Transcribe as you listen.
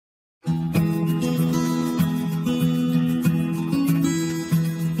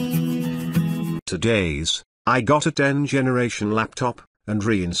yesterday's, I got a 10th generation laptop, and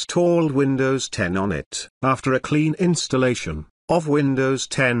reinstalled Windows 10 on it. After a clean installation of Windows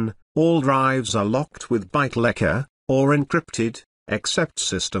 10, all drives are locked with BitLocker, or encrypted, except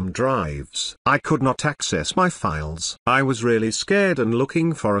system drives. I could not access my files. I was really scared and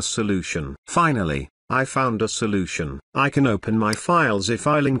looking for a solution. Finally, I found a solution. I can open my files if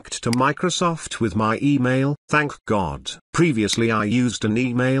I linked to Microsoft with my email. Thank God. Previously I used an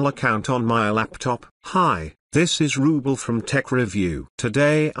email account on my laptop. Hi, this is Rubel from Tech Review.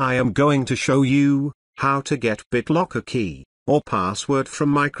 Today I am going to show you how to get BitLocker key or password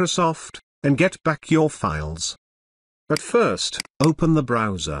from Microsoft and get back your files. But first, open the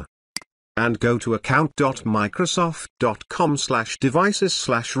browser and go to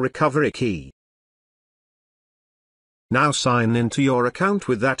account.microsoft.com/devices/recovery-key. Now sign into your account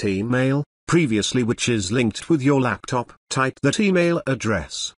with that email, previously which is linked with your laptop. Type that email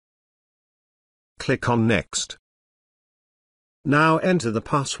address. Click on Next. Now enter the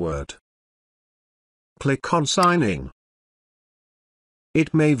password. Click on Sign In.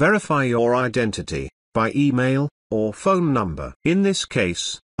 It may verify your identity by email or phone number. In this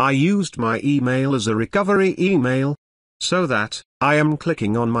case, I used my email as a recovery email, so that I am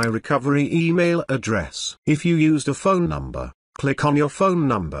clicking on my recovery email address. If you used a phone number, click on your phone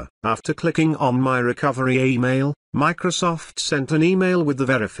number. After clicking on my recovery email, Microsoft sent an email with the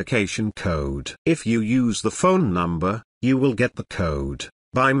verification code. If you use the phone number, you will get the code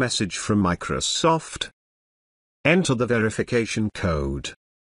by message from Microsoft. Enter the verification code.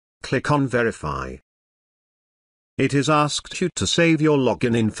 Click on Verify. It is asked you to save your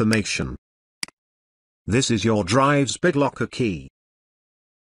login information. This is your drive's BitLocker key.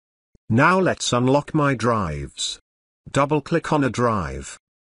 Now let's unlock my drives. Double-click on a drive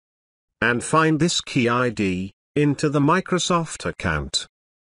and find this key ID into the Microsoft account.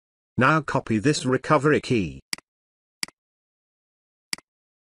 Now copy this recovery key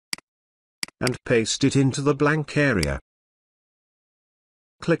and paste it into the blank area.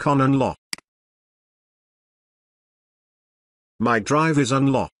 Click on Unlock. My drive is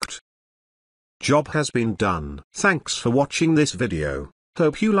unlocked. Job has been done. Thanks for watching this video.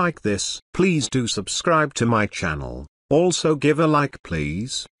 Hope you like this. Please do subscribe to my channel. Also give a like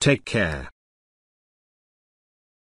please. Take care.